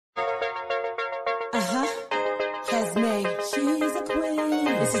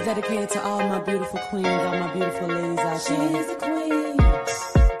This is dedicated to all my beautiful queens, all my beautiful ladies out there. She's a queen.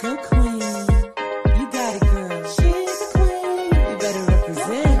 Go queen. You got it, girl. She's a queen. You better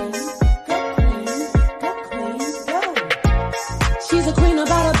represent. Go queen. Go queen. Go. She's a queen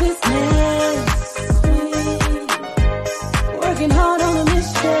about her business. Queen. Working hard on a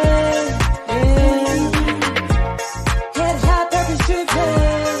mission. Yeah. Head high, purpose driven.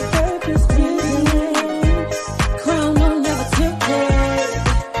 Purpose driven. Crown will never tip it.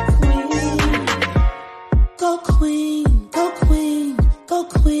 Queen. Go queen. Go queen. Go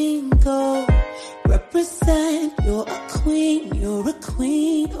queen. Go. Represent. You're a queen. You're a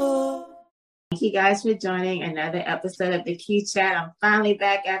queen. Oh. Thank you guys for joining another episode of the Q Chat. I'm finally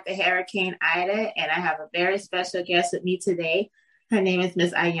back after Hurricane Ida, and I have a very special guest with me today. Her name is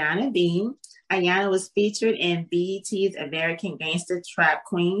Miss Ayana Bean. Ayana was featured in BET's American Gangster Trap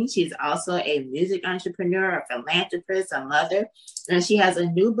Queen. She's also a music entrepreneur, a philanthropist, a mother, and she has a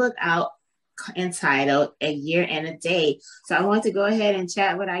new book out entitled A Year and a Day. So I want to go ahead and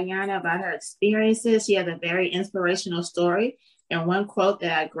chat with Ayana about her experiences. She has a very inspirational story. And one quote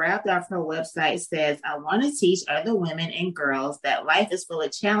that I grabbed off her website says, I want to teach other women and girls that life is full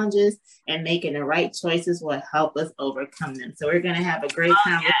of challenges and making the right choices will help us overcome them. So we're going to have a great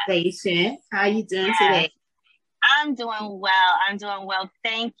conversation. Yes. How are you doing today? I'm doing well.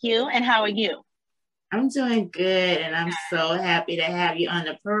 Thank you. And how are you? I'm doing good. And I'm so happy to have you on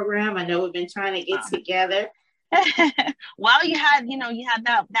the program. I know we've been trying to get together. Well, you had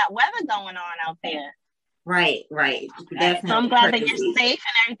that weather going on out there. Right. Definitely. So I'm glad that you're safe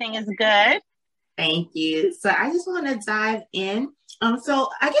and everything is good. Thank you. So I just want to dive in. So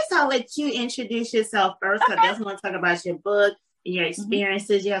I guess I'll let you introduce yourself first. Okay. I definitely want to talk about your book and your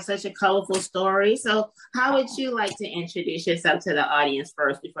experiences. Mm-hmm. You have such a colorful story. So how would you like to introduce yourself to the audience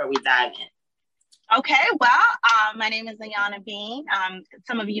first before we dive in? Okay, well, my name is Ayana Bean.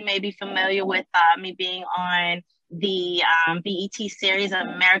 Some of you may be familiar with me being on the BET series of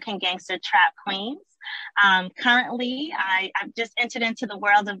American Gangster Trap Queens. Currently, I've just entered into the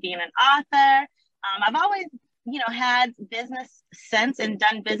world of being an author. I've always, had business sense and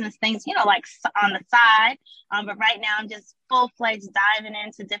done business things, like on the side. But right now I'm just full-fledged diving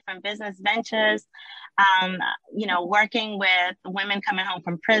into different business ventures, working with women coming home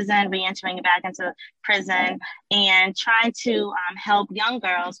from prison, re-entering back into prison, and trying to help young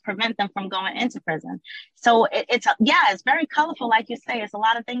girls prevent them from going into prison. So it's very colorful. Like you say, it's a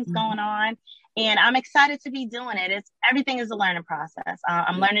lot of things going on. And I'm excited to be doing it. Everything is a learning process.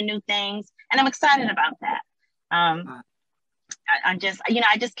 I'm learning new things, and I'm excited about that. I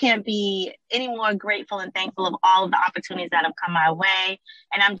just can't be any more grateful and thankful of all of the opportunities that have come my way,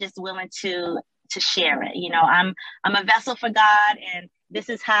 and I'm just willing to share it. I'm a vessel for God, and this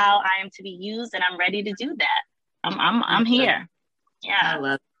is how I am to be used, and I'm ready to do that. I'm here. Yeah. I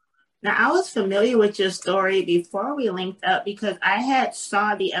love it. Now, I was familiar with your story before we linked up because I had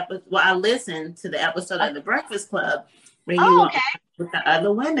saw the episode. Well, I listened to the episode of The Breakfast Club where you were with the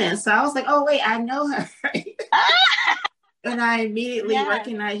other women. So I was like, oh, wait, I know her. And I immediately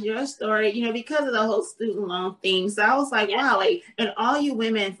recognized your story, because of the whole student loan thing. So I was like, wow, and all you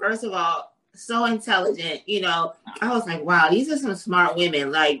women, first of all, so intelligent, I was like, wow, these are some smart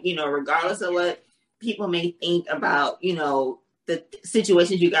women, regardless of what people may think about, the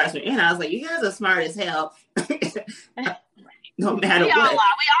situations you guys were in. I was like, you guys are smart as hell. No matter what. We all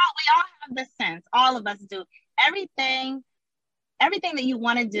have the sense. All of us do. Everything that you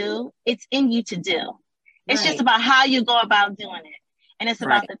want to do, it's in you to do. It's just about how you go about doing it. And it's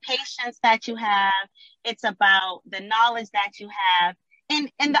about the patience that you have. It's about the knowledge that you have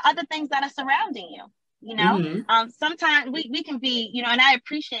and the other things that are surrounding you. Sometimes we can be, and I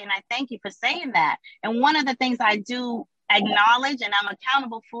appreciate and I thank you for saying that. And one of the things I do acknowledge and I'm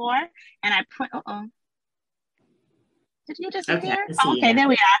accountable for, and I put, did you disappear? Okay, there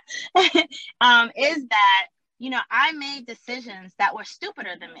we are. Is that, I made decisions that were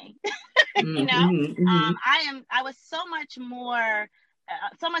stupider than me. I was so much more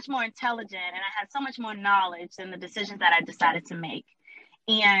intelligent, and I had so much more knowledge than the decisions that I decided to make.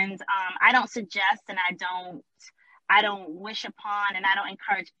 And I don't suggest, and I don't wish upon, and I don't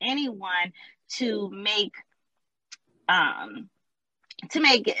encourage anyone to make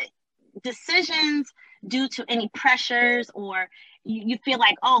decisions due to any pressures, or you feel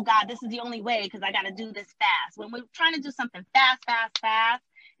like, oh God, this is the only way because I got to do this fast. When we're trying to do something fast,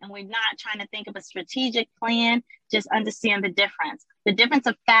 and we're not trying to think of a strategic plan, just understand the difference. The difference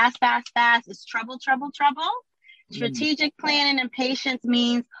of fast is trouble. Strategic planning and patience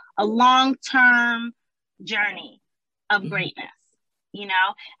means a long-term journey of greatness. You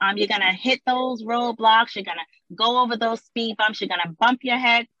know, you're going to hit those roadblocks. You're going to go over those speed bumps. You're going to bump your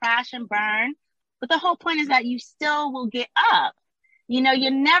head, crash and burn. But the whole point is that you still will get up. You know,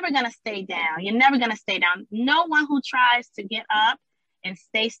 you're never going to stay down. You're never going to stay down. No one who tries to get up and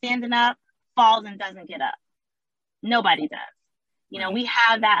stay standing up falls and doesn't get up. Nobody does. You know, we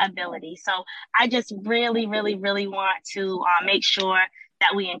have that ability. So I just really, really, really want to make sure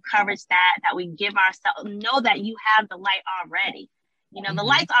that we encourage that we give ourselves, know that you have the light already. You know, the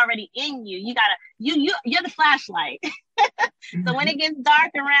light's already in you. You gotta, you're the flashlight. So when it gets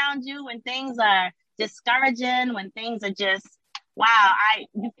dark around you, when things are discouraging, when things are just, wow,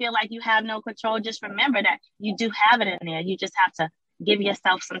 you feel like you have no control, just remember that you do have it in there. You just have to give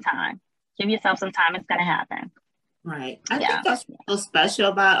yourself some time. Give yourself some time. It's going to happen. Right. I think that's so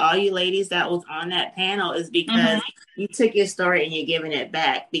special about all you ladies that was on that panel is because you took your story and you're giving it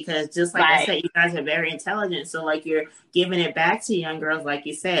back, because just like I said, you guys are very intelligent. So like you're giving it back to young girls, like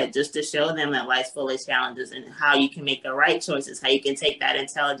you said, just to show them that life's full of challenges and how you can make the right choices, how you can take that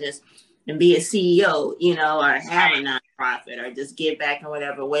intelligence and be a CEO, you know, or have a nonprofit or just give back in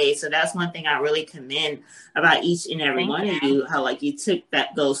whatever way. So that's one thing I really commend about each and every one of you, how like you took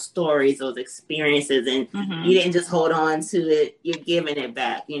those stories, those experiences, and you didn't just hold on to it. You're giving it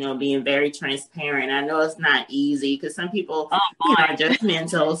back, you know, being very transparent. I know it's not easy because some people you know, are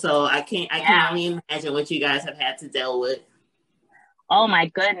judgmental. So I can only imagine what you guys have had to deal with. Oh my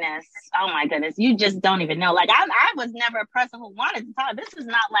goodness. You just don't even know. Like I was never a person who wanted to talk. This is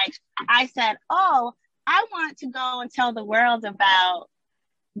not like I said, oh, I want to go and tell the world about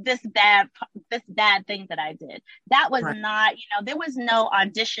this bad thing that I did. That was not, you know, there was no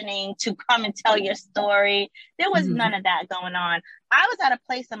auditioning to come and tell your story. There was none of that going on. I was at a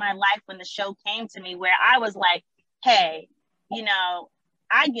place in my life when the show came to me where I was like, hey, you know,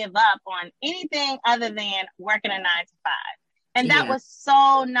 I give up on anything other than working a 9 to 5. And that was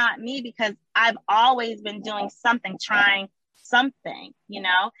so not me, because I've always been doing something, trying something, you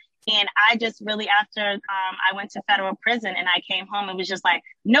know. And I just really, after I went to federal prison and I came home, it was just like,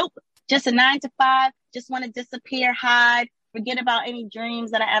 nope, just a 9 to 5, just want to disappear, hide, forget about any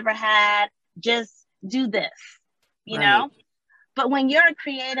dreams that I ever had, just do this, you know. But when you're a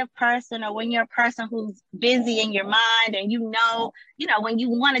creative person, or when you're a person who's busy in your mind and you know, when you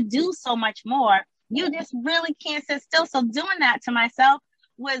want to do so much more, you just really can't sit still. So doing that to myself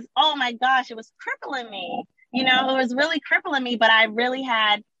was, oh my gosh, it was crippling me. You know, it was really crippling me, but I really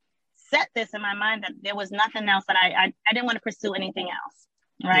had set this in my mind that there was nothing else, that I didn't want to pursue anything else.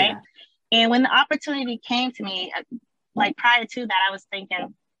 Right. And when the opportunity came to me, like prior to that, I was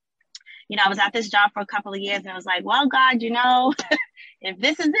thinking, you know, I was at this job for a couple of years and I was like, well, God, you know, if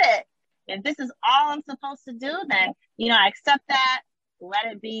this is it, if this is all I'm supposed to do, then, you know, I accept that. Let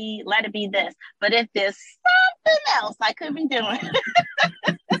it be this. But if there's something else I could be doing,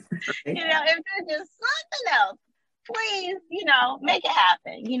 you know, if there's just something else, please, you know, make it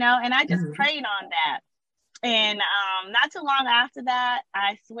happen, you know. And I just prayed on that. And not too long after that,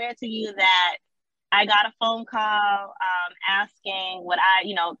 I swear to you that I got a phone call asking would I,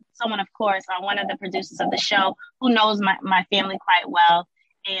 you know, someone, of course, one of the producers of the show who knows my family quite well.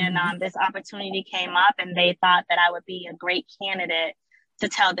 And this opportunity came up and they thought that I would be a great candidate to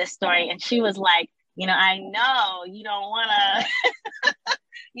tell this story. And she was like, you know, I know you don't want to,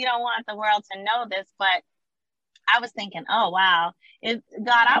 you don't want the world to know this, but I was thinking, oh, wow,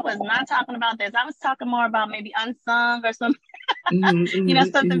 God, I was not talking about this. I was talking more about maybe Unsung or something, you know,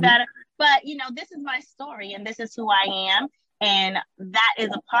 something better. But, you know, this is my story and this is who I am. And that is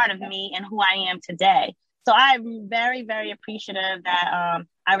a part of me and who I am today. So I'm very, very appreciative that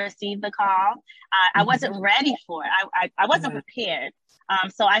I received the call. I wasn't ready for it. I wasn't prepared.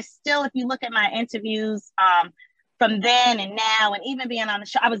 So I still, if you look at my interviews from then and now, and even being on the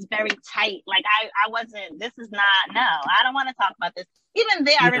show, I was very tight. Like I wasn't, this is not, no, I don't want to talk about this. Even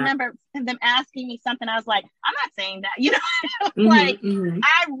there, I remember them asking me something. I was like, I'm not saying that, you know,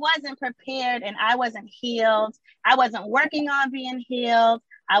 I wasn't prepared and I wasn't healed. I wasn't working on being healed.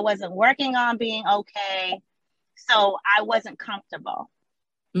 I wasn't working on being okay. So I wasn't comfortable.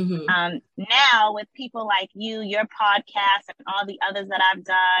 Now with people like you, your podcast and all the others that I've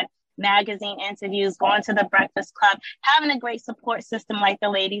done, magazine interviews, going to the Breakfast Club, having a great support system like the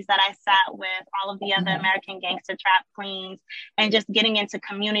ladies that I sat with, all of the other American Gangster Trap Queens, and just getting into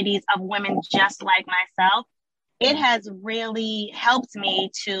communities of women just like myself, it has really helped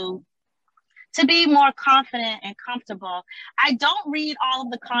me to be more confident and comfortable. I don't read all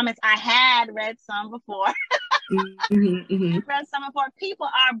of the comments. I had read some before. Read some before. People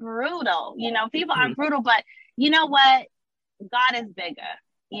are brutal, you know, people are brutal, but you know what? God is bigger.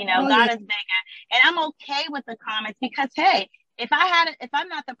 You know, God is bigger. And I'm okay with the comments because, hey, if I'm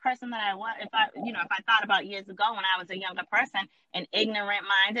not the person that I want, if I thought about years ago when I was a younger person and ignorant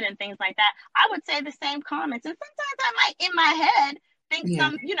minded and things like that, I would say the same comments. And sometimes I might in my head think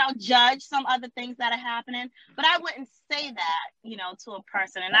some, judge some other things that are happening, but I wouldn't say that, to a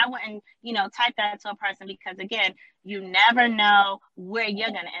person, and I wouldn't, type that to a person, because again, you never know where you're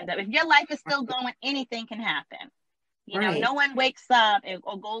going to end up. If your life is still going, anything can happen. No one wakes up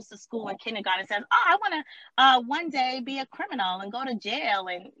or goes to school in kindergarten and says, oh, I want to one day be a criminal and go to jail.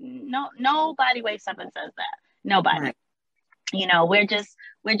 And nobody wakes up and says that. Nobody. Right.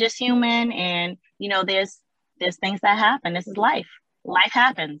 We're just human, and there's things that happen. This is life. Life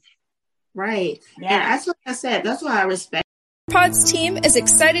happens. Right. Yeah. And that's what I said. That's why I respect. Pod's team is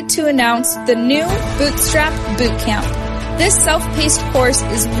excited to announce the new Bootstrap Bootcamp. This self-paced course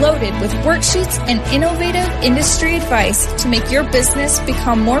is loaded with worksheets and innovative industry advice to make your business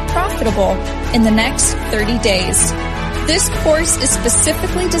become more profitable in the next 30 days. This course is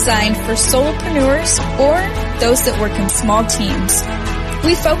specifically designed for solopreneurs or those that work in small teams.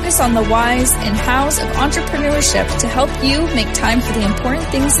 We focus on the whys and hows of entrepreneurship to help you make time for the important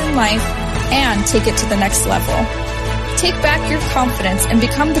things in life and take it to the next level. Take back your confidence and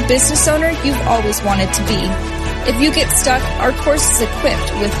become the business owner you've always wanted to be. If you get stuck, our course is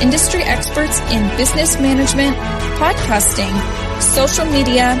equipped with industry experts in business management, podcasting, social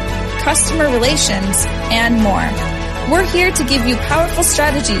media, customer relations, and more. We're here to give you powerful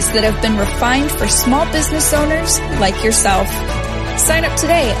strategies that have been refined for small business owners like yourself. Sign up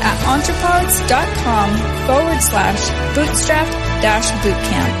today at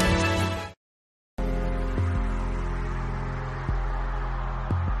entrepods.com/bootstrap-bootcamp.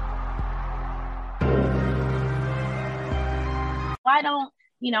 I don't,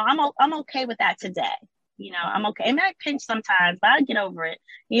 I'm okay with that today. I'm okay. And I pinch sometimes, but I get over it,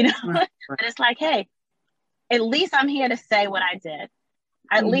 Right. But it's like, hey, at least I'm here to say what I did.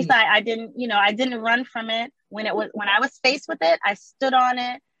 At least I didn't, I didn't run from it. When I was faced with it, I stood on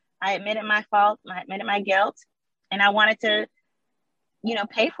it. I admitted my fault. I admitted my guilt, and I wanted to,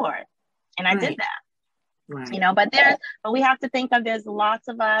 pay for it. And I did that, Right. But we have to think of, there's lots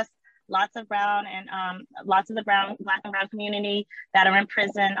of us, lots of brown and lots of the black and brown community that are in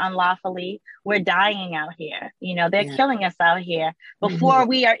prison unlawfully. We're dying out here. They're killing us out here before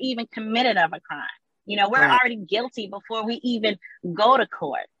we are even committed of a crime. We're already guilty before we even go to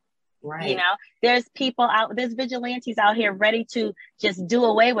court. Right. There's there's vigilantes out here ready to just do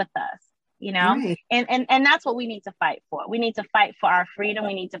away with us. Right. And that's what we need to fight for. We need to fight for our freedom.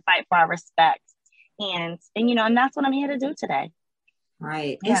 We need to fight for our respect. And that's what I'm here to do today.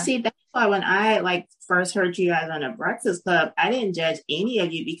 Right. Yeah. And see, that's why when I first heard you guys on the Breakfast Club, I didn't judge any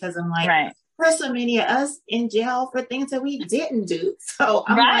of you, because I'm like, there's so many of us in jail for things that we didn't do. So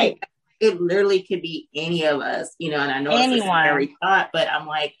I'm like, it literally could be any of us, and I know it's a scary thought, but I'm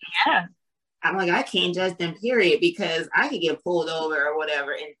like, I can't judge them, period, because I could get pulled over or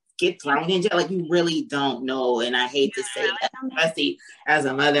whatever and get thrown in jail. Like, you really don't know. And I hate to say that, especially as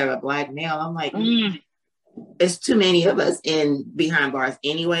a mother of a Black male. I'm like, it's too many of us behind bars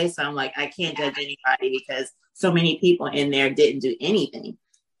anyway. So I'm like, I can't judge anybody, because so many people in there didn't do anything,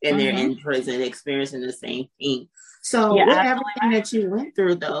 and they're in prison experiencing the same thing. So with everything that you went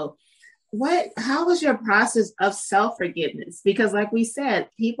through, though, how was your process of self-forgiveness? Because like we said,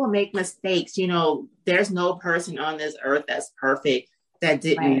 people make mistakes. There's no person on this earth that's perfect, that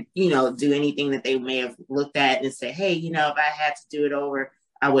didn't, do anything that they may have looked at and say, hey, if I had to do it over,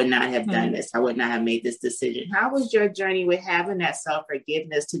 I would not have done this. I would not have made this decision. How was your journey with having that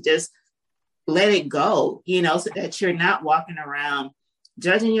self-forgiveness to just let it go, so that you're not walking around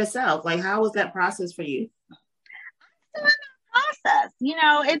judging yourself? Like, how was that process for you? Process,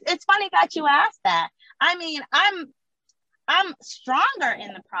 it's funny that you asked that. I mean, I'm stronger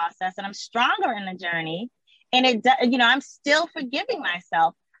in the process, and I'm stronger in the journey, and I'm still forgiving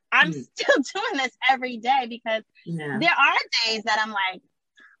myself. I'm still doing this every day, because there are days that I'm like,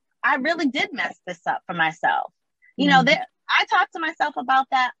 I really did mess this up for myself. I talk to myself about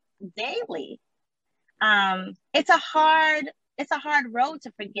that daily. It's a hard road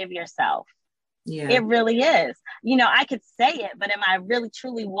to forgive yourself. Yeah, it really is. I could say it, but am I really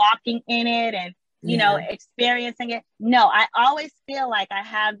truly walking in it and, experiencing it? No, I always feel like I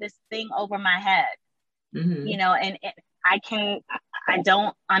have this thing over my head, and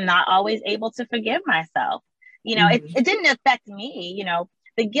I'm not always able to forgive myself. It didn't affect me.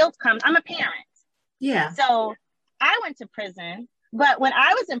 The guilt comes, I'm a parent. Yeah. So I went to prison, but when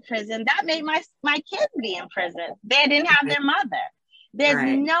I was in prison, that made my kids be in prison. They didn't have their mother. There's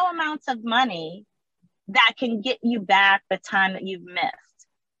no amount of money that can get you back the time that you've missed.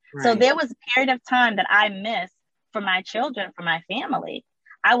 So there was a period of time that I missed for my children, for my family.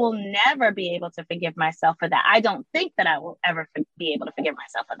 I will never be able to forgive myself for that. I don't think that I will ever be able to forgive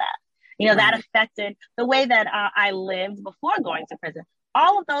myself for that. You know, that affected the way that I lived before going to prison.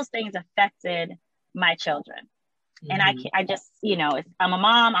 All of those things affected my children. And I just, you know, if I'm a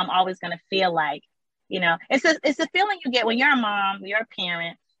mom, I'm always going to feel like, you know, it's a feeling you get when you're a mom, you're a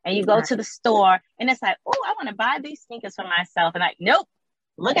parent, and you go to the store and it's like, oh, I want to buy these sneakers for myself. And like, nope,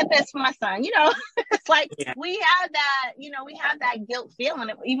 look at this for my son. You know, it's like we have that, you know, we have that guilt feeling,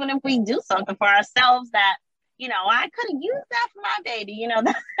 even if we do something for ourselves that, you know, I could have used that for my baby. You know,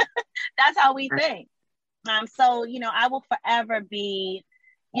 that's how we think. So, you know, I will forever be,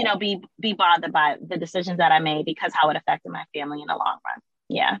 you know, be bothered by the decisions that I made because how it affected my family in the long run.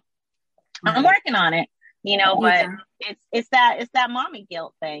 Yeah. I'm working on it, you know, but it's that mommy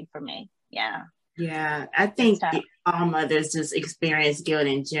guilt thing for me. Yeah. Yeah. I think all mothers just experience guilt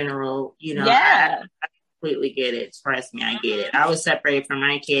in general, you know. Yeah. I completely get it. Trust me, I get it. I was separated from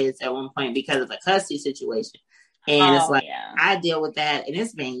my kids at one point because of a custody situation. And it's like, I deal with that and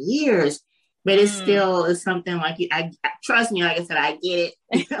it's been years, but it's still is something like I trust me, like I said, I get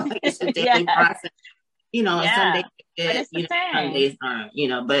it. You know, like it's a daily process. You know, some days good, you know, some days aren't, you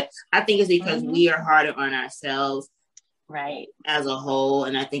know, but I think it's because we are harder on ourselves as a whole.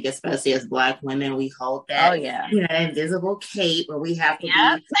 And I think especially as Black women, we hold that, you know, invisible cape where we have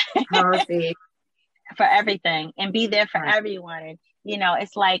to be perfect for everything and be there for everyone. And, you know,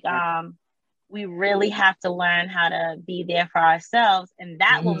 it's like, we really have to learn how to be there for ourselves, and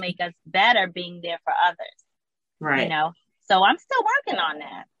that will make us better being there for others. You know, so I'm still working on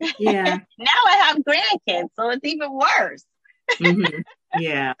that. Yeah. Now I have grandkids, so it's even worse.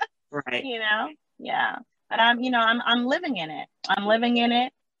 Yeah. Right. You know. Yeah. But I'm living in it. I'm living in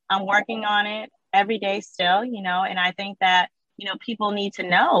it. I'm working on it every day still. You know, and I think that, you know, people need to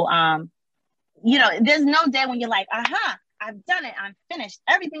know. You know, there's no day when you're like, I've done it. I'm finished.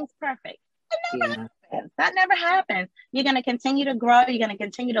 Everything's perfect. It never happens. That never happens. You're going to continue to grow. You're going to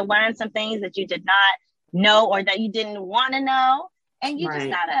continue to learn some things that you did not know or that you didn't want to know. And you just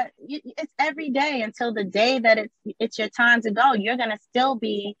gotta, it's every day until the day that it's your time to go. You're going to still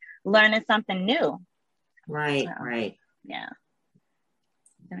be learning something new. Right. So, right. Yeah.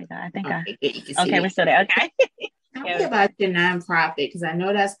 There we go. I think we're still there. Okay. Tell me about your nonprofit, because I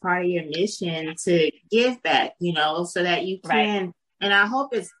know that's part of your mission to give back, you know, so that you can, and I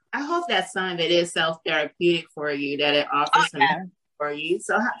hope that some of it is self-therapeutic for you, that it offers some for you.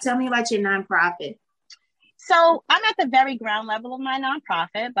 So tell me about your nonprofit. So I'm at the very ground level of my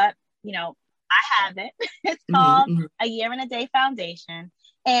nonprofit, but, you know, I have it. It's called A Year in a Day Foundation.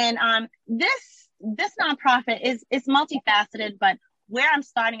 And this nonprofit is multifaceted, but where I'm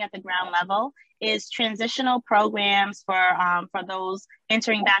starting at the ground level is transitional programs for those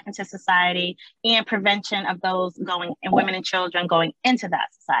entering back into society and prevention of those women and children going into that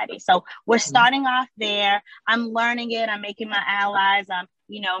society. So we're starting off there. I'm learning it. I'm making my allies. I'm,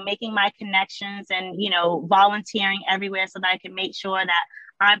 you know, making my connections and, you know, volunteering everywhere so that I can make sure that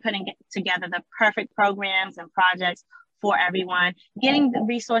I'm putting together the perfect programs and projects for everyone, getting the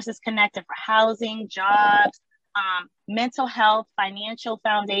resources connected for housing, jobs, mental health, financial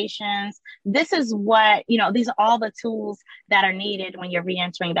foundations. This is what, you know, these are all the tools that are needed when you're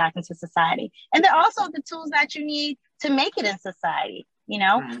reentering back into society. And they're also the tools that you need to make it in society. You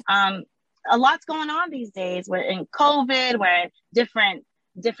know, a lot's going on these days. We're in COVID, we're in different,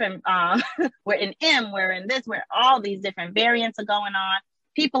 we're in we're in this, where all these different variants are going on.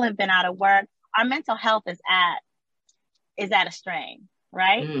 People have been out of work. Our mental health is at a strain,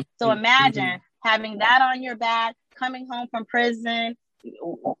 right? So imagine having that on your back, coming home from prison.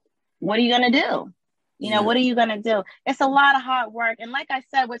 What are you going to do? You know, what are you going to do? It's a lot of hard work. And like I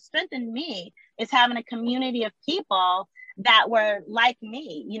said, what strengthened me is having a community of people that were like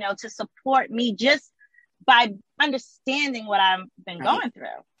me, you know, to support me just by understanding what I've been going through.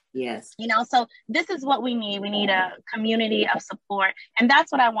 Yes. You know, so this is what we need. We need a community of support. And that's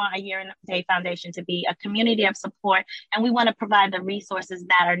what I want A Year in a Day Foundation to be, a community of support. And we want to provide the resources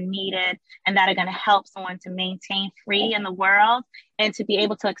that are needed and that are going to help someone to maintain free in the world and to be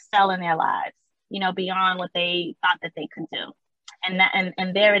able to excel in their lives, you know, beyond what they thought that they could do.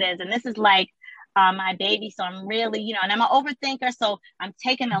 And there it is. And this is like my baby. So I'm really, you know, and I'm an overthinker. So I'm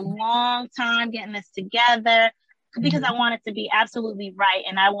taking a long time getting this together, because I want it to be absolutely right.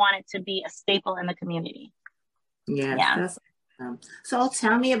 And I want it to be a staple in the community. Yes, that's awesome. So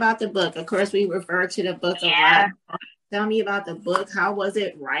tell me about the book. Of course, we refer to the book a lot. Tell me about the book. How was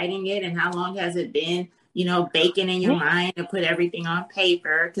it writing it, and how long has it been, you know, baking in your mind to put everything on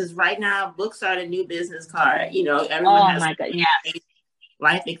paper? Because right now, books are the new business card. You know, everyone has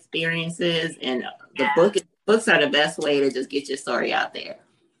life experiences, and the book is books are the best way to just get your story out there.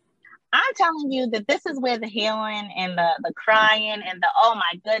 I'm telling you that this is where the healing and the crying and the, oh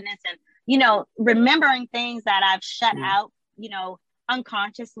my goodness, and, you know, remembering things that I've shut out, you know,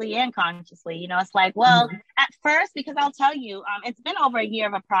 unconsciously and consciously, you know, it's like, well, at first, because I'll tell you, it's been over a year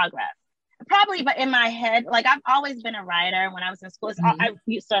of a progress. Probably, but in my head, like I've always been a writer. When I was in school, I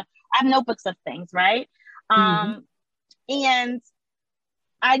used to have notebooks of things, right? And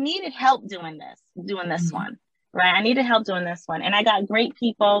I needed help doing this one, right? I needed help doing this one. And I got great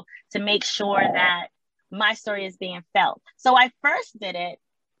people to make sure that my story is being felt. So I first did it.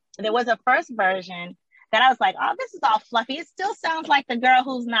 There was a first version that I was like, oh, this is all fluffy. It still sounds like the girl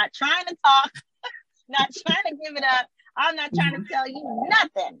who's not trying to talk, not trying to give it up. I'm not trying to tell you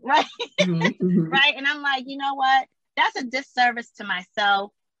nothing, right? Right. And I'm like, you know what? That's a disservice to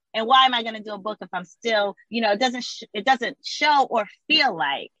myself. And why am I going to do a book if I'm still, you know, it doesn't show or feel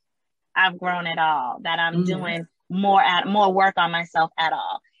like I've grown at all, that I'm doing more work on myself at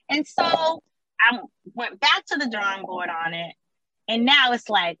all. And so I went back to the drawing board on it. And now it's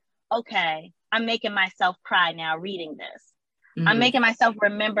like, okay, I'm making myself cry now reading this. I'm making myself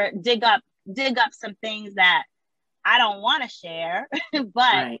remember, dig up some things that I don't want to share,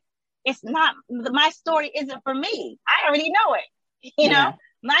 but it's not, my story isn't for me. I already know it. You know,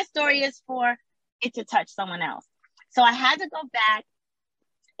 my story is for it to touch someone else. So I had to go back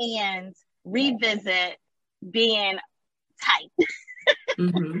and revisit being tight,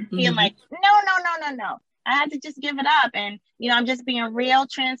 being like, no. I had to just give it up. And, you know, I'm just being real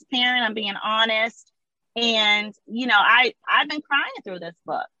transparent. I'm being honest. And, you know, I've been crying through this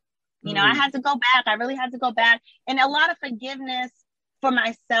book. You know, I had to go back. I really had to go back. And a lot of forgiveness for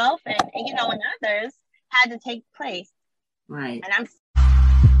myself and you know, and others had to take place. Right. And I'm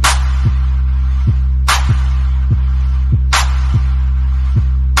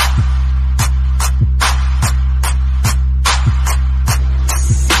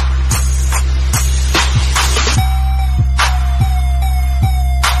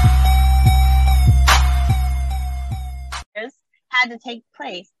had to take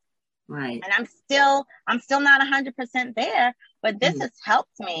place. Right. And I'm still not 100% there, but this has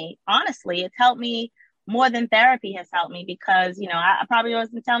helped me. Honestly, it's helped me more than therapy has helped me, because, you know, I probably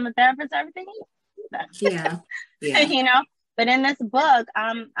wasn't telling the therapist everything. Yeah. You know, but in this book,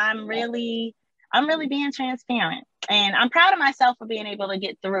 I'm really being transparent, and I'm proud of myself for being able to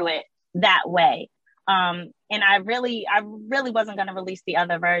get through it that way. And I really wasn't going to release the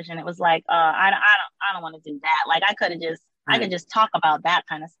other version. It was like, I don't want to do that. Like I could just talk about that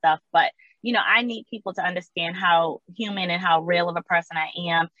kind of stuff. But, you know, I need people to understand how human and how real of a person I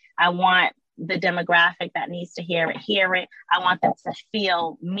am. I want the demographic that needs to hear it. I want them to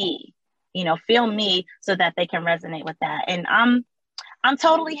feel me, so that they can resonate with that. And I'm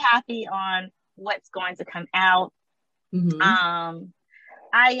totally happy on what's going to come out.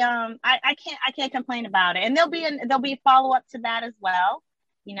 I can't complain about it. And there'll be follow up to that as well.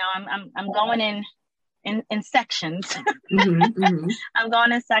 You know, I'm going in sections. I'm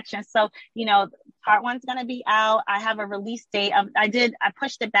going in sections. So, you know, part one's going to be out. I have a release date. I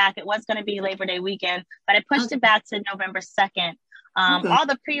pushed it back. It was going to be Labor Day weekend, but I pushed it back to November 2nd. All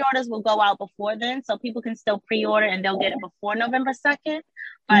the pre-orders will go out before then, so people can still pre-order and they'll get it before November 2nd,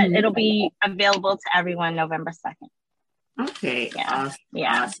 but it'll be available to everyone November 2nd. Okay. Yeah. Awesome.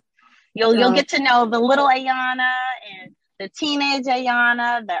 Yeah. Awesome. You'll get to know the little Ayana and the teenage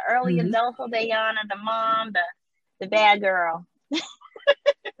Ayana, the early adulthood Ayana, the mom, the bad girl.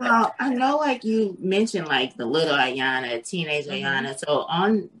 Well, I know, like you mentioned, like the little Ayana, teenage Ayana. So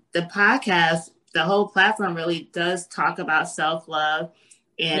on the podcast, the whole platform really does talk about self-love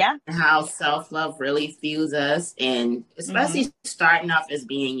and how self-love really fuels us, and especially starting off as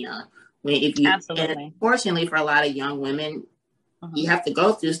being young. Absolutely. And unfortunately, for a lot of young women, you have to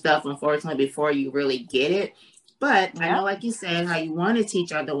go through stuff, unfortunately, before you really get it. But I know, like you said, how you want to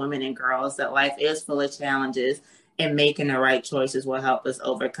teach other women and girls that life is full of challenges, and making the right choices will help us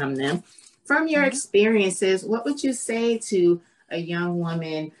overcome them. From your experiences, what would you say to a young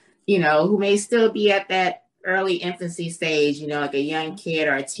woman, you know, who may still be at that early infancy stage, you know, like a young kid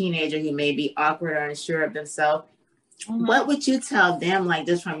or a teenager who may be awkward or unsure of themselves? What would you tell them, like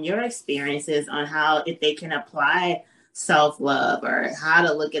just from your experiences, on how, if they can apply self-love or how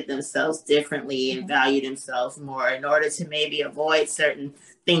to look at themselves differently and value themselves more in order to maybe avoid certain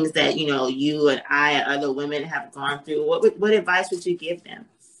things that, you know, you and I and other women have gone through? What advice would you give them?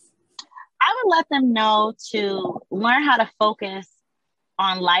 I would let them know to learn how to focus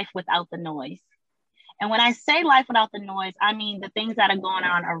on life without the noise. And when I say life without the noise, I mean the things that are going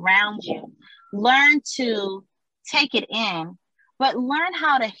on around you. Learn to take it in, but learn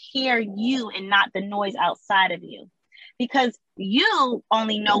how to hear you and not the noise outside of you, because you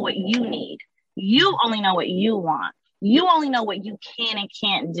only know what you need. You only know what you want. You only know what you can and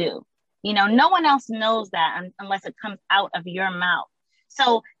can't do. You know, no one else knows that unless it comes out of your mouth.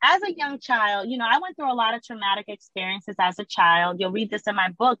 So as a young child, you know, I went through a lot of traumatic experiences as a child. You'll read this in my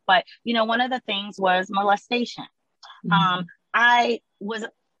book, but, you know, one of the things was molestation. Mm-hmm. I was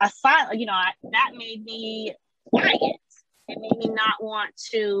a silent, you know, that made me quiet. It made me not want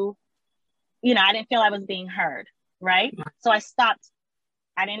to, you know, I didn't feel I was being heard, right? So I stopped.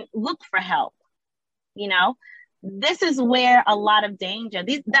 I didn't look for help, you know. This is where a lot of danger,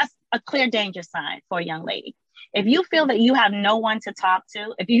 that's a clear danger sign for a young lady. If you feel that you have no one to talk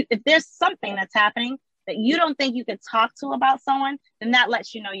to, if there's something that's happening that you don't think you could talk to about someone, then that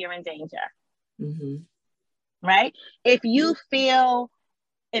lets you know you're in danger. Mm-hmm. Right? If you feel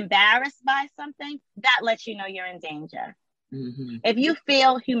embarrassed by something, that lets you know you're in danger. Mm-hmm. If you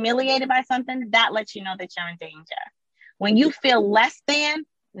feel humiliated by something, that lets you know that you're in danger. When you feel less than,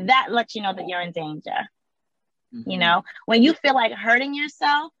 that lets you know that you're in danger. Mm-hmm. You know, when you feel like hurting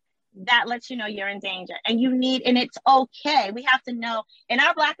yourself, that lets you know you're in danger. And it's okay. We have to know in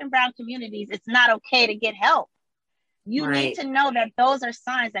our Black and brown communities, it's not okay to get help. You need to know that those are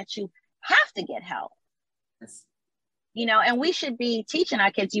signs that you have to get help. Yes. You know, and we should be teaching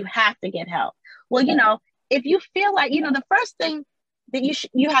our kids, you have to get help. Well, you know, if you feel like, you know, the first thing that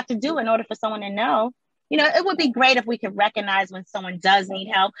you have to do in order for someone to know, you know, it would be great if we could recognize when someone does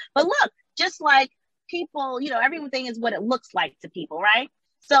need help. But look, just like people, you know, everything is what it looks like to people, right?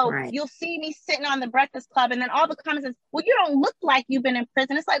 So you'll see me sitting on the Breakfast Club, and then all the comments is, well, you don't look like you've been in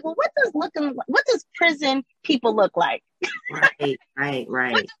prison. It's like, well, what does prison people look like? Right.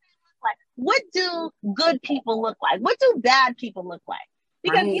 What do good people look like? What do bad people look like?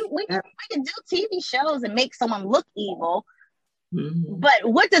 Because we can do TV shows and make someone look evil, but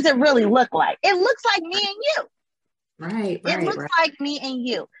what does it really look like? It looks like me and you. It looks like me and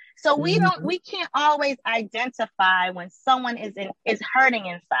you. So we can't always identify when someone is hurting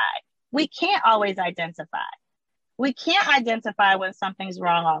inside. We can't always identify. We can't identify when something's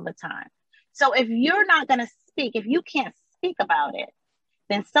wrong all the time. So if you're not going to speak, if you can't speak about it,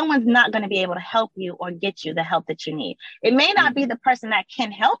 then someone's not going to be able to help you or get you the help that you need. It may not be the person that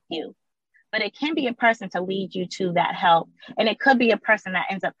can help you, but it can be a person to lead you to that help. And it could be a person that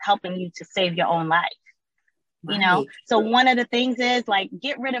ends up helping you to save your own life. You know, so one of the things is like,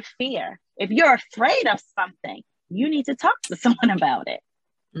 get rid of fear. If you're afraid of something, you need to talk to someone about it.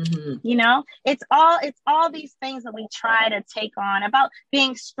 Mm-hmm. You know, it's all these things that we try to take on about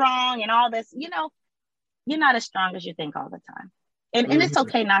being strong and all this. You know, you're not as strong as you think all the time. And it's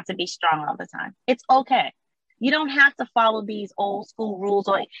okay not to be strong all the time. It's okay. You don't have to follow these old school rules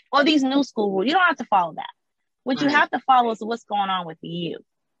or these new school rules. You don't have to follow that. What you have to follow is what's going on with you.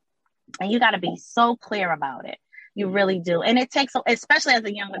 And you got to be so clear about it. You really do. And it takes, especially as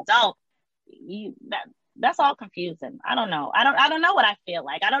a young adult, that's all confusing. I don't know. I don't know what I feel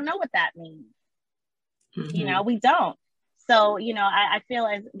like. I don't know what that means. Mm-hmm. You know, we don't. So, you know, I feel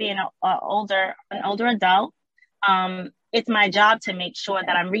as being an older adult, it's my job to make sure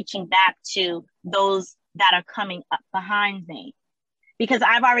that I'm reaching back to those that are coming up behind me, because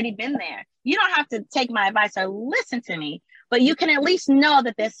I've already been there. You don't have to take my advice or listen to me, but you can at least know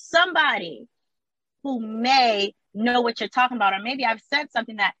that there's somebody who may know what you're talking about. Or maybe I've said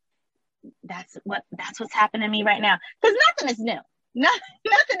something that's what's happening to me right now. Because nothing is new.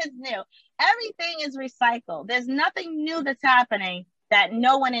 Nothing is new. Everything is recycled. There's nothing new that's happening that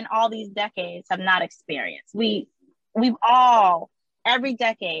no one in all these decades have not experienced. We've all, every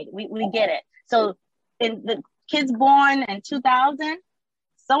decade, we get it. So in the kids born in 2000,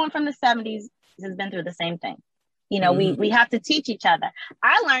 someone from the 70s has been through the same thing. You know, we have to teach each other.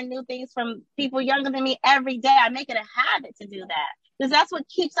 I learn new things from people younger than me every day. I make it a habit to do that because that's what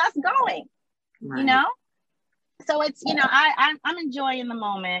keeps us going, you know? So it's, you know, I'm enjoying the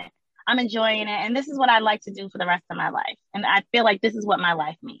moment. I'm enjoying it. And this is what I'd like to do for the rest of my life. And I feel like this is what my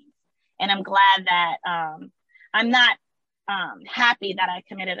life means. And I'm glad that I'm not happy that I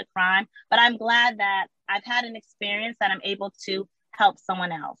committed a crime, but I'm glad that I've had an experience that I'm able to help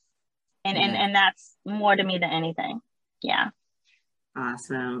someone else. And that's more to me than anything. Yeah.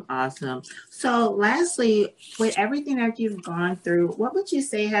 Awesome. So lastly, with everything that you've gone through, what would you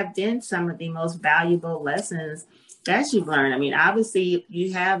say have been some of the most valuable lessons that you've learned? I mean, obviously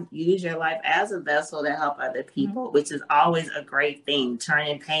you have used your life as a vessel to help other people, which is always a great thing,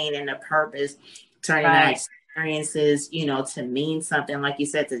 turning pain into purpose, turning our experiences, you know, to mean something, like you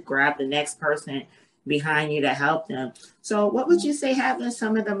said, to grab the next person, behind you to help them. So what would you say have been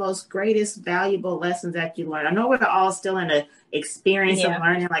some of the most greatest valuable lessons that you learned? I know we're all still in the experience of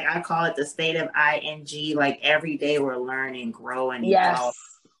learning, like I call it the state of ing, like every day we're learning, growing, evolve,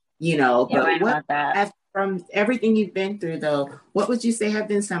 but what, from everything you've been through though, what would you say have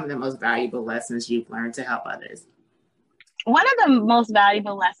been some of the most valuable lessons you've learned to help others? One of the most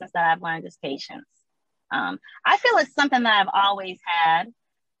valuable lessons that I've learned is patience. I feel it's something that I've always had,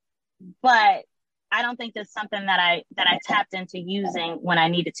 but I don't think it's something that I tapped into using when I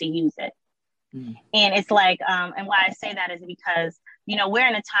needed to use it. And it's like, and why I say that is because, we're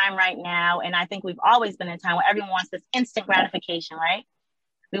in a time right now, and I think we've always been in a time where everyone wants this instant gratification, right?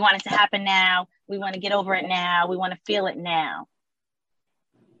 We want it to happen now. We want to get over it now. We want to feel it now.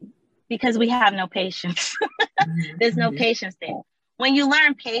 Because we have no patience. There's no patience there. When you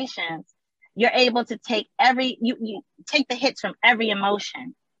learn patience, you're able to take you take the hits from every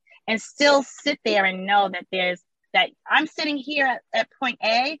emotion and still sit there and know that I'm sitting here at point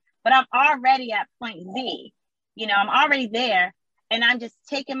A, but I'm already at point Z. I'm already there, and I'm just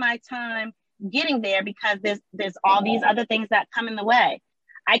taking my time getting there because there's all these other things that come in the way.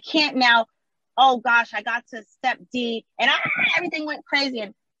 I can't now, oh gosh, I got to step D and everything went crazy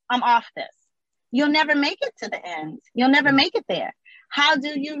and I'm off this. You'll never make it to the end. You'll never make it there. How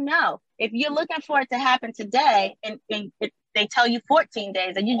do you know? If you're looking for it to happen today and they tell you 14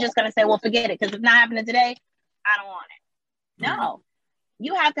 days and you're just going to say, well, forget it because it's not happening today, I don't want it. No,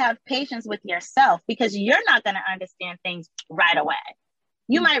 you have to have patience with yourself because you're not going to understand things right away.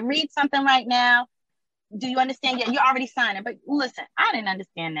 You might read something right now. Do you understand? Yeah, you're already signing. But listen, I didn't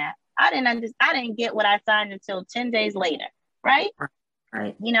understand that. I didn't get what I signed until 10 days later, right?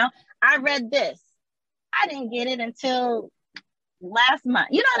 Right. I read this. I didn't get it until last month.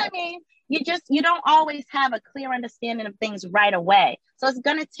 You know what I mean? You don't always have a clear understanding of things right away. So it's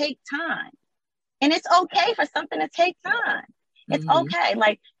going to take time. And it's okay for something to take time. It's okay.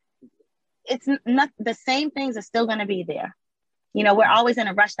 Like, it's not the same things are still going to be there. We're always in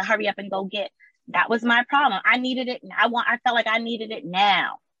a rush to hurry up and go get. That was my problem. I needed it. I felt like I needed it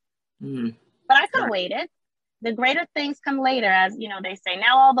now. But I could have waited. The greater things come later, as they say.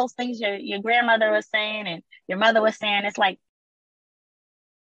 Now all those things your grandmother was saying and your mother was saying, it's like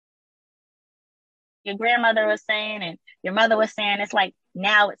your grandmother was saying and your mother was saying, it's like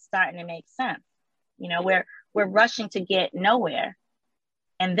now it's starting to make sense. We're rushing to get nowhere.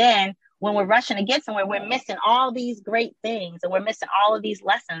 And then when we're rushing to get somewhere, we're missing all these great things and we're missing all of these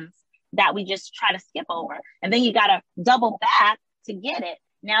lessons that we just try to skip over. And then you got to double back to get it.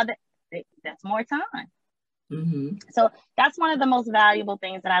 Now that's more time. So that's one of the most valuable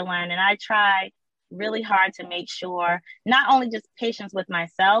things that I learned. And I try really hard to make sure not only just patience with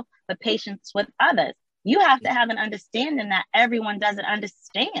myself, but patience with others. You have to have an understanding that everyone doesn't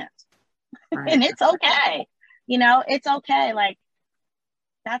understand. And it's okay. It's okay. Like,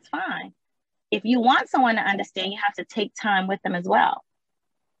 that's fine. If you want someone to understand, you have to take time with them as well.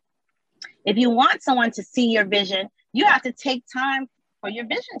 If you want someone to see your vision, you have to take time for your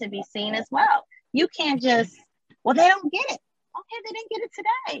vision to be seen as well. You can't just, well, they don't get it. Okay, they didn't get it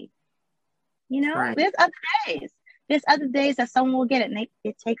today. There's other days. There's other days that someone will get it, and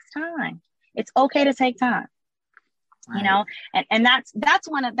it takes time. It's okay to take time. And that's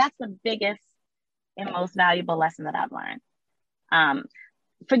the biggest and most valuable lesson that I've learned.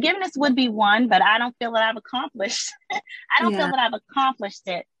 Forgiveness would be one, but I don't feel that I've accomplished. I don't feel that I've accomplished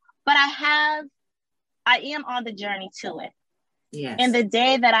it, but I am on the journey to it. Yes. And the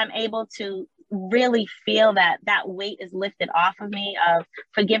day that I'm able to really feel that weight is lifted off of me of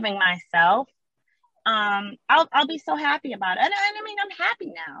forgiving myself, I'll be so happy about it. And I mean, I'm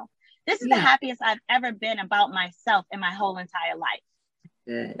happy now. This is the happiest I've ever been about myself in my whole entire life.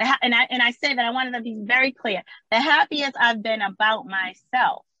 Good. And I say that I wanted to be very clear. The happiest I've been about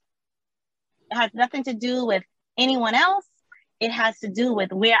myself. It has nothing to do with anyone else. It has to do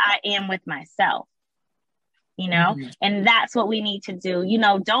with where I am with myself. And that's what we need to do.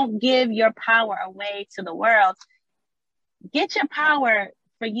 Don't give your power away to the world. Get your power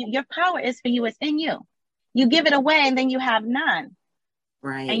for you. Your power is for you. It's in you. You give it away and then you have none.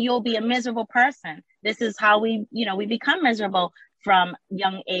 Right. And you'll be a miserable person. This is how we become miserable from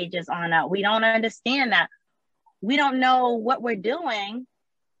young ages on out. We don't understand that. We don't know what we're doing,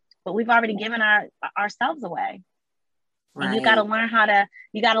 but we've already given ourselves away. Right. And you got to learn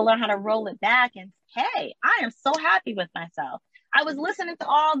how to roll it back and, hey, I am so happy with myself. I was listening to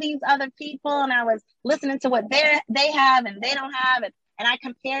all these other people and I was listening to what they have and they don't have it. And I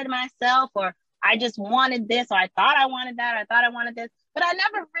compared myself, or I just wanted this, or I thought I wanted that, or I thought I wanted this, but I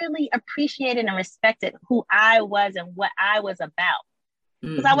never really appreciated and respected who I was and what I was about.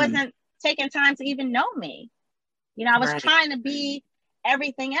 Because I wasn't taken time to even know me. You know, I was trying to be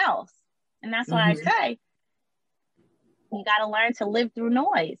everything else. And that's why I say, you got to learn to live through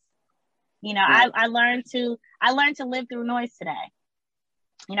noise. You know, I learned to live through noise today.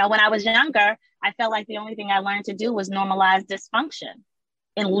 You know, when I was younger, I felt like the only thing I learned to do was normalize dysfunction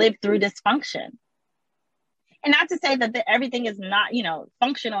and live through dysfunction. And not to say that everything is not, you know,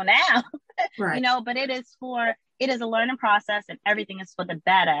 functional now, you know, but it is a learning process, and everything is for the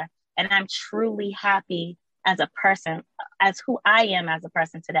better. And I'm truly happy as a person, as who I am as a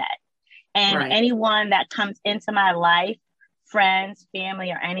person today. And anyone that comes into my life, friends, family,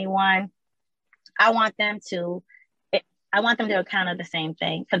 or anyone, I want them to encounter the same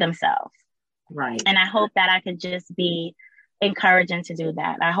thing for themselves. Right. And I hope that I could just be encouraging to do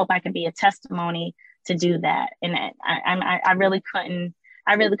that. I hope I could be a testimony to do that. And I really couldn't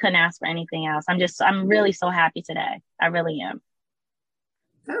ask for anything else. I'm really so happy today. I really am.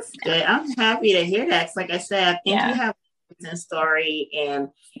 That's good. I'm happy to hear that. 'Cause like I said, I think you have a story, and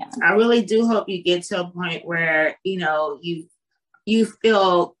I really do hope you get to a point where, you know, you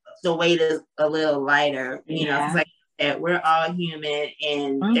feel the weight is a little lighter, you know, 'cause like I said, we're all human,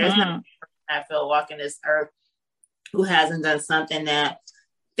 and there's no person I feel walking this earth who hasn't done something that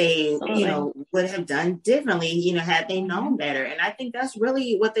they, you know, would have done differently, you know, had they known better. And I think that's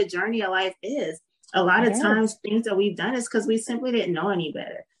really what the journey of life is. A lot of times things that we've done is because we simply didn't know any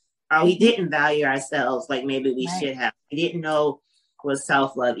better. Or we didn't value ourselves like maybe we should have. We didn't know what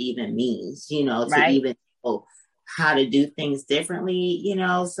self-love even means, you know, to even know how to do things differently, you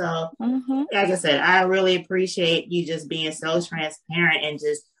know. So like I said, I really appreciate you just being so transparent and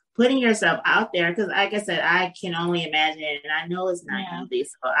just putting yourself out there, because like I said, I can only imagine, and I know it's not easy.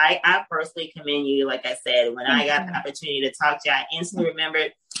 So I personally commend you. Like I said, when I got the opportunity to talk to you, I instantly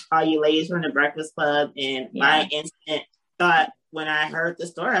remembered all you ladies from the Breakfast Club, and my instant thought when I heard the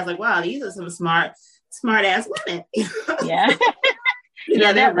story, I was like, wow, these are some smart ass women. Yeah.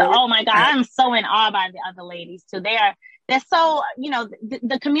 Really, oh my God, I'm so in awe by the other ladies too. They're so, you know,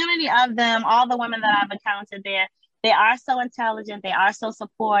 the community of them, all the women that I've encountered there, they are so intelligent. They are so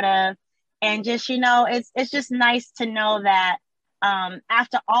supportive. And just, you know, it's just nice to know that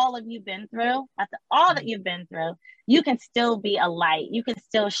after all that you've been through, you can still be a light. You can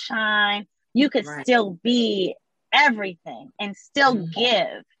still shine. You could still be everything and still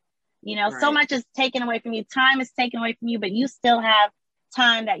give. You know, so much is taken away from you. Time is taken away from you, but you still have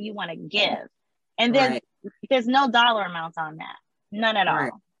time that you want to give. And there's no dollar amounts on that. None at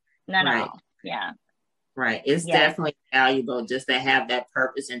all. None at all. Yeah. Right. It's definitely valuable just to have that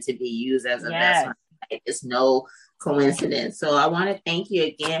purpose and to be used as a vessel. It's no coincidence. So I want to thank you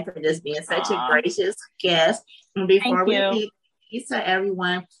again for just being such a gracious guest. And before we leave, please tell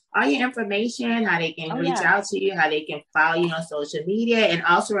everyone all your information, how they can reach out to you, how they can follow you on social media, and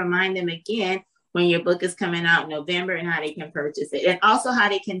also remind them again when your book is coming out in November and how they can purchase it, and also how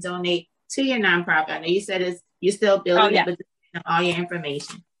they can donate to your nonprofit. I know you said you're still building it, but all your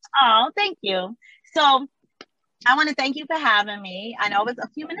information. Oh, thank you. So I want to thank you for having me. I know it was a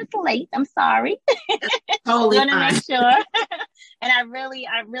few minutes late. I'm sorry. Totally fine. Make sure. And I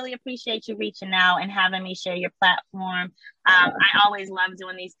really appreciate you reaching out and having me share your platform. I always love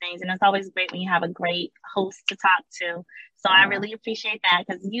doing these things, and it's always great when you have a great host to talk to. So I really appreciate that,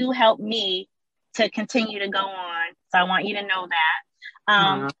 because you helped me to continue to go on. So I want you to know that.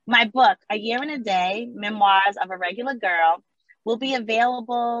 My book, A Year and a Day, Memoirs of a Regular Girl, will be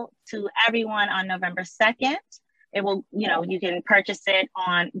available to everyone on November 2nd. It will, you know, you can purchase it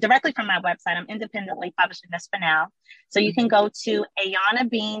directly from my website. I'm independently publishing this for now. So you can go to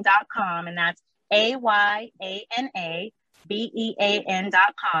ayanabean.com, and that's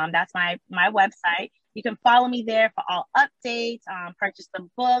AYANABEAN.com. That's my website. You can follow me there for all updates, purchase the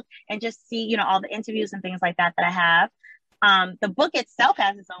book, and just see, you know, all the interviews and things like that I have. The book itself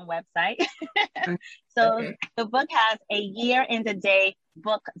has its own website. So the book has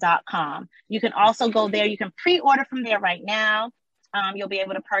ayearandadaybook.com. You can also go there. You can pre-order from there right now. You'll be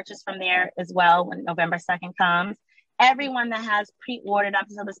able to purchase from there as well when November 2nd comes. Everyone that has pre-ordered up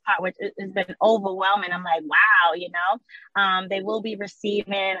until this part, which has been overwhelming, I'm like, wow, you know, they will be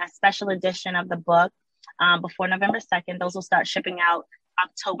receiving a special edition of the book before November 2nd. Those will start shipping out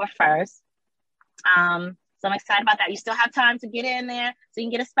October 1st. So I'm excited about that. You still have time to get in there so you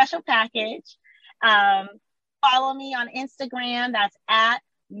can get a special package. Follow me on Instagram. That's at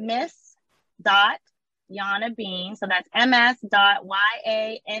miss.yanabean. So that's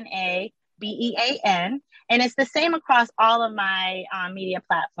ms.YANABEAN. And it's the same across all of my media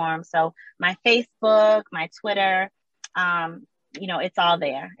platforms. So my Facebook, my Twitter, it's all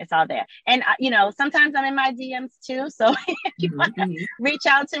there. It's all there. And, sometimes I'm in my DMs too. So if you want to reach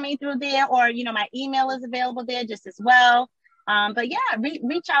out to me through there, or, my email is available there just as well. But yeah,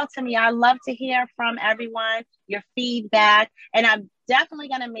 reach out to me. I love to hear from everyone, your feedback. And I'm definitely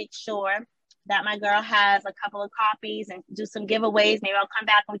going to make sure that my girl has a couple of copies and do some giveaways. Maybe I'll come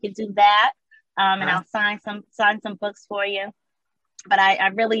back and we can do that. And I'll sign some books for you. But I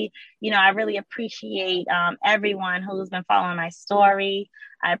really appreciate everyone who's been following my story.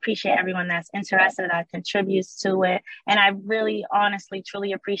 I appreciate everyone that's interested, that contributes to it. And I really, honestly,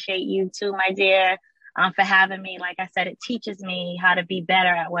 truly appreciate you too, my dear, for having me. Like I said, it teaches me how to be better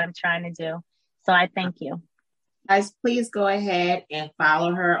at what I'm trying to do. So I thank you. Guys, please go ahead and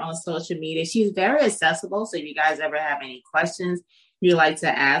follow her on social media. She's very accessible. So if you guys ever have any questions you'd like to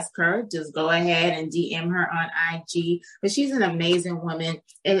ask her, just go ahead and DM her on IG. But she's an amazing woman.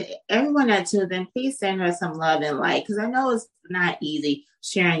 And everyone that tunes in, please send her some love and light, because I know it's not easy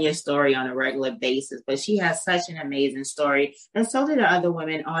sharing your story on a regular basis, but she has such an amazing story. And so did the other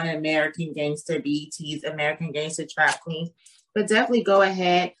women on American Gangster, BET's American Gangster Trap Queens. But definitely go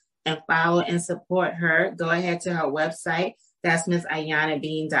ahead and follow and support her. Go ahead to her website. That's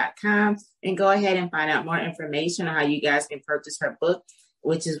MissAyanaBean.com, and go ahead and find out more information on how you guys can purchase her book,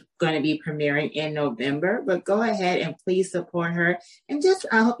 which is going to be premiering in November. But go ahead and please support her. And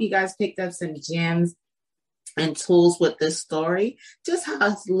I hope you guys picked up some gems and tools with this story, just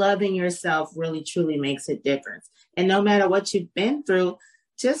how loving yourself really truly makes a difference. And no matter what you've been through,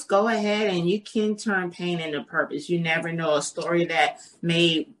 just go ahead and you can turn pain into purpose. You never know. A story that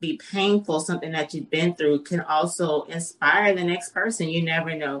may be painful, something that you've been through, can also inspire the next person. You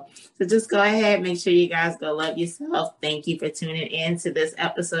never know. So just go ahead. Make sure you guys go love yourself. Thank you for tuning in to this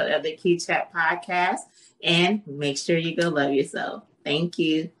episode of the Key Chat Podcast. And make sure you go love yourself. Thank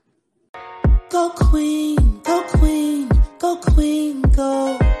you. Go queen, go queen, go queen,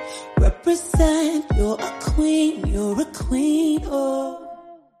 go. Represent, you're a queen, oh.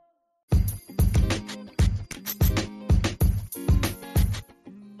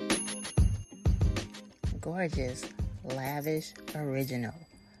 Gorgeous, lavish, original.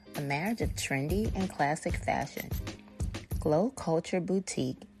 A marriage of trendy and classic fashion. Glow Culture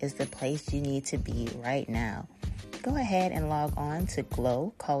Boutique is the place you need to be right now. Go ahead and log on to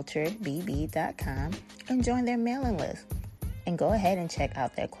glowculturebb.com and join their mailing list. And go ahead and check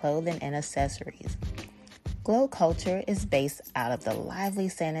out their clothing and accessories. Glow Culture is based out of the lively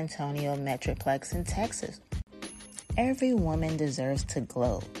San Antonio Metroplex in Texas. Every woman deserves to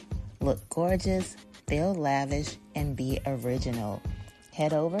glow, look gorgeous, feel lavish, and be original.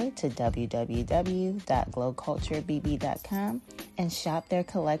 Head over to www.glowculturebb.com and shop their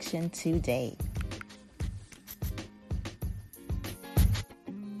collection today.